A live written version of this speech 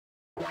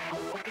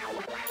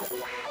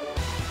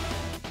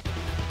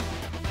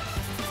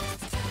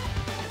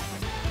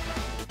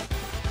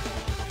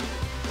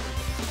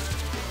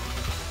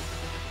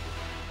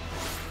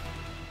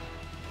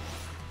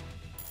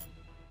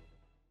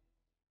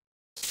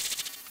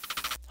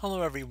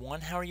Hello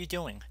everyone, how are you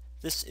doing?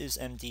 This is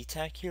MD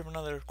Tech here with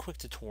another quick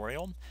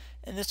tutorial.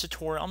 In this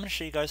tutorial, I'm going to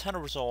show you guys how to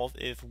resolve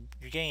if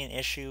you're getting an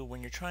issue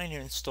when you're trying to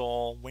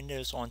install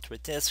Windows onto a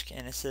disk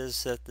and it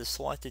says that the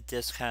selected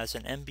disk has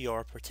an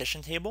MBR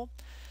partition table.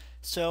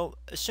 So,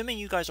 assuming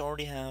you guys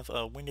already have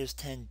a Windows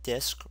 10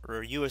 disk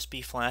or a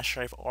USB flash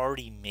drive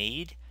already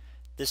made,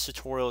 this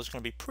tutorial is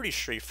going to be pretty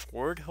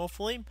straightforward,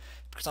 hopefully,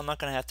 because I'm not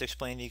going to have to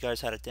explain to you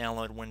guys how to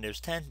download Windows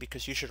 10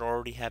 because you should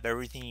already have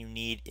everything you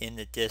need in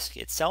the disk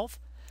itself.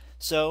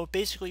 So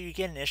basically you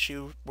get an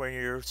issue where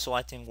you're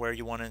selecting where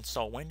you want to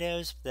install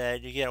Windows,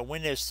 that you get a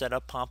Windows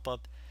setup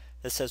pop-up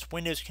that says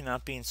Windows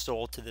cannot be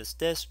installed to this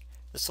disk.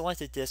 The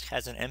selected disk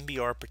has an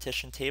MBR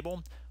partition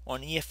table.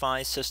 On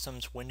EFI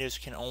systems, Windows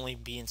can only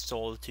be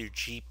installed to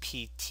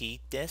GPT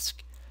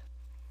disk.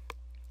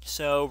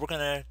 So we're going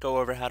to go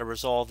over how to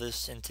resolve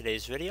this in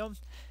today's video.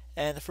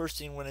 And the first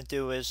thing we're going to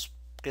do is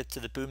get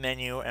to the boot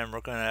menu and we're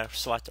going to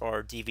select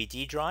our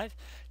DVD drive.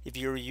 If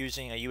you're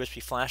using a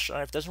USB flash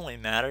drive, it doesn't really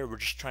matter. We're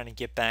just trying to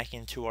get back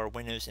into our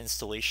Windows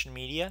installation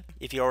media.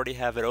 If you already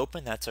have it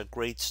open, that's a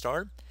great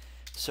start.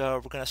 So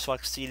we're going to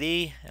select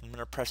CD and I'm going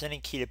to press any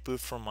key to boot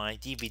from my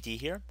DVD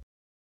here.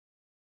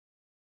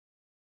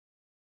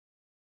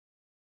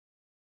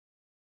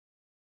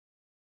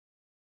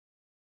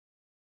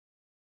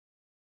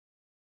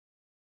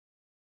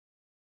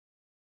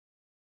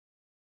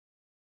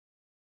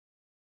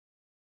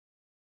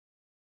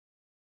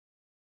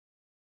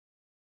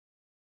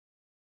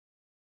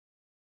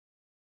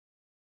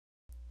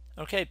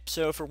 Okay,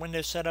 so for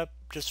Windows setup,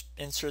 just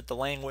insert the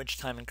language,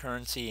 time and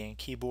currency, and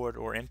keyboard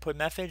or input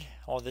method.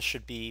 All this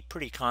should be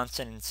pretty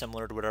constant and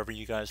similar to whatever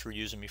you guys were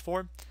using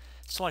before.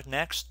 Select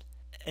Next,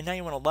 and now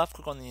you want to left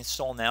click on the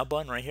Install Now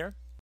button right here.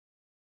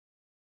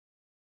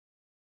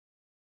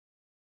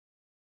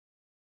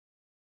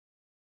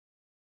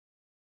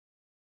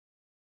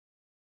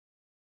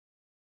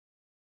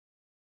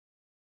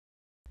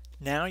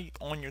 Now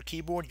on your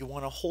keyboard you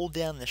want to hold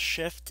down the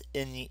Shift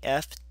and the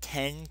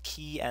F10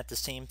 key at the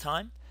same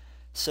time.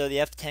 So the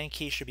F10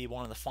 key should be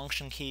one of the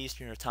function keys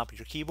near the top of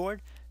your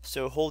keyboard.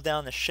 So hold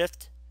down the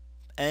Shift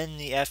and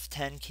the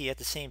F10 key at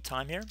the same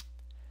time here.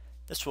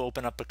 This will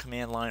open up a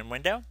command line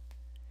window.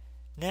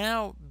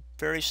 Now,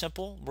 very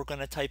simple, we're going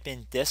to type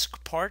in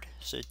disk part,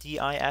 so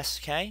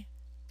D-I-S-K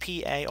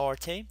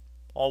P-A-R-T,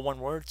 all one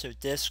word, so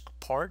disk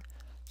part.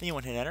 Then you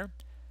want to hit enter.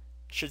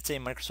 Should say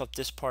Microsoft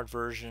Disk Part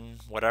version,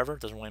 whatever,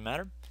 doesn't really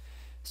matter.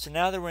 So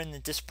now that we're in the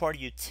Disk Part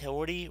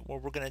utility,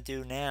 what we're going to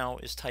do now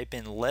is type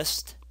in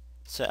list,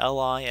 so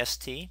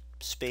L-I-S-T,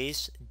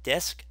 space,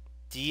 disk,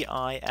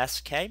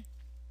 D-I-S-K.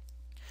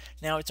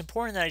 Now it's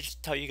important that I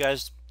just tell you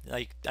guys,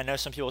 like, I know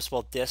some people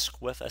spell disk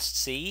with a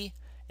C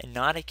and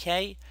not a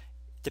K,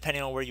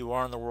 depending on where you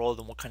are in the world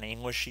and what kind of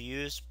English you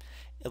use.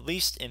 At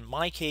least in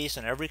my case,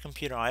 on every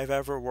computer I've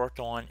ever worked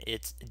on,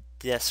 it's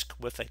disk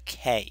with a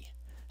K.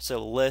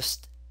 So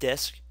list,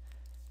 disk,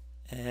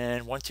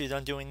 and once you're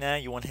done doing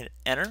that, you want to hit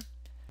enter.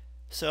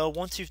 So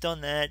once you've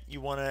done that, you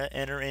want to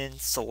enter in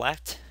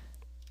select,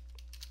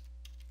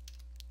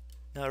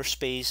 another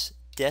space,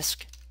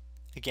 disk,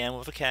 again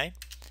with a K,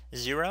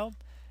 0,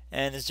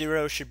 and the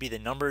 0 should be the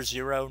number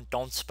 0.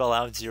 Don't spell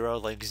out 0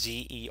 like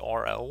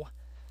Z-E-R-O.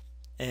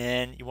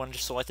 And you want to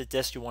just select the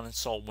disk you want to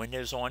install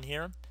Windows on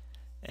here.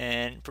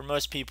 And for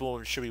most people,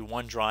 there should be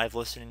one drive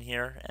listed in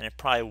here, and it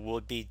probably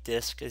would be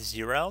disk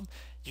 0.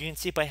 You can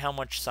see by how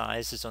much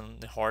size is on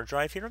the hard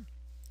drive here.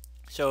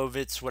 So if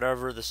it's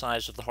whatever the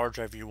size of the hard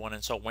drive you want to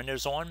install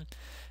Windows on,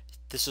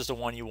 this is the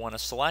one you want to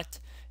select.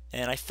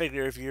 And I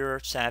figure if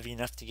you're savvy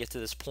enough to get to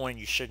this point,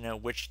 you should know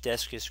which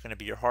disk is going to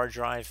be your hard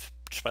drive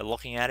just by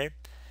looking at it.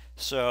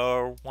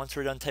 So once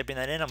we're done typing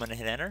that in, I'm going to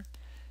hit enter.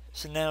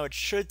 So now it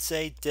should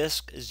say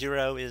disk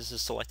 0 is the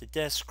selected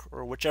disk,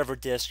 or whichever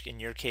disk in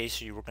your case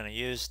you were going to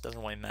use,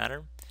 doesn't really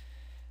matter.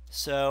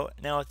 So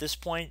now at this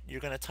point you're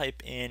going to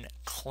type in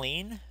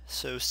clean,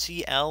 so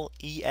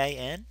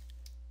C-L-E-A-N,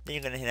 then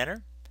you're going to hit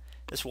enter.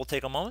 This will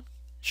take a moment.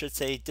 It should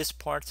say disk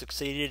part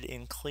succeeded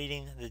in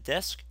cleaning the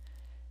disk.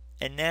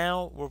 And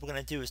now what we're going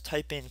to do is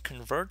type in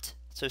convert,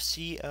 so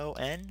C-O-N-V-E-R-T,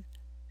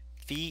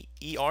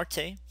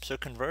 so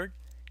convert,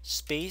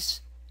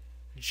 space,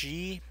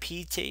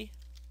 GPT.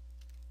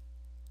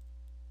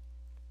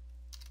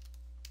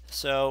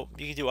 So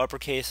you can do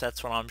uppercase,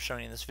 that's what I'm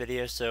showing in this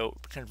video. So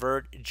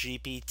convert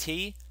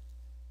GPT,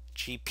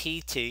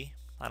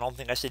 I don't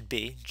think I said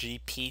B,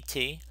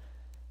 GPT.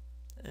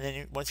 And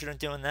then once you're done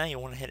doing that, you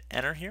want to hit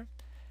enter here.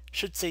 It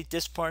should say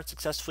disk part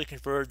successfully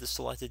converted the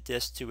selected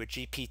disk to a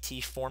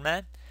GPT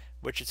format,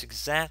 which is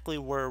exactly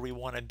where we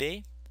want to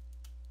be.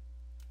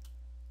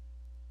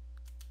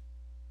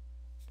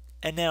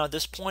 And now at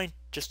this point,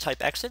 just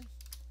type exit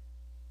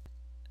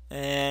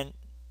and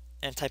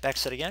type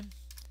exit again.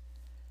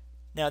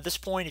 Now at this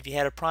point, if you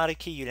had a product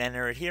key, you'd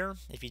enter it here.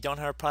 If you don't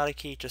have a product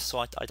key, just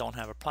select I don't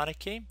have a product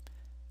key.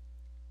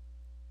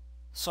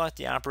 Select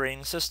the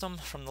operating system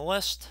from the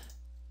list.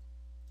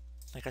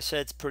 Like I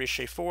said, it's pretty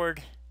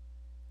straightforward.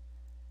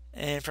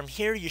 And from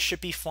here, you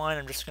should be fine.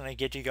 I'm just going to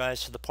get you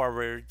guys to the part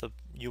where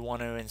you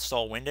want to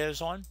install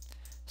Windows on.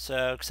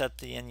 So accept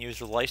the end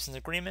user license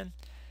agreement.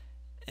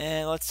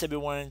 And let's say we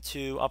wanted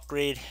to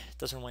upgrade. It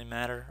doesn't really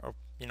matter. Or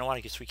you know what?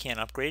 I guess we can't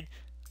upgrade.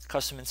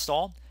 Custom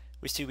install.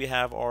 We see we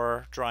have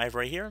our drive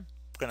right here.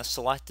 We're going to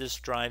select this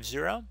drive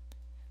 0.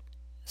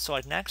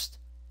 Select next.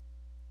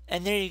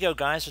 And there you go,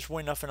 guys. There's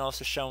really nothing else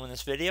to show in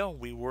this video.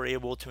 We were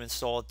able to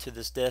install it to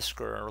this disk,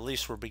 or at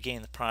least we're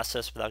beginning the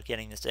process without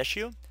getting this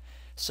issue.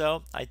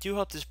 So I do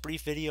hope this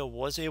brief video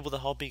was able to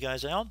help you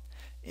guys out.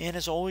 And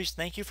as always,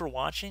 thank you for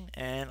watching,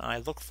 and I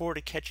look forward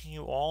to catching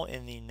you all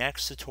in the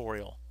next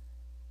tutorial.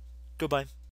 Goodbye.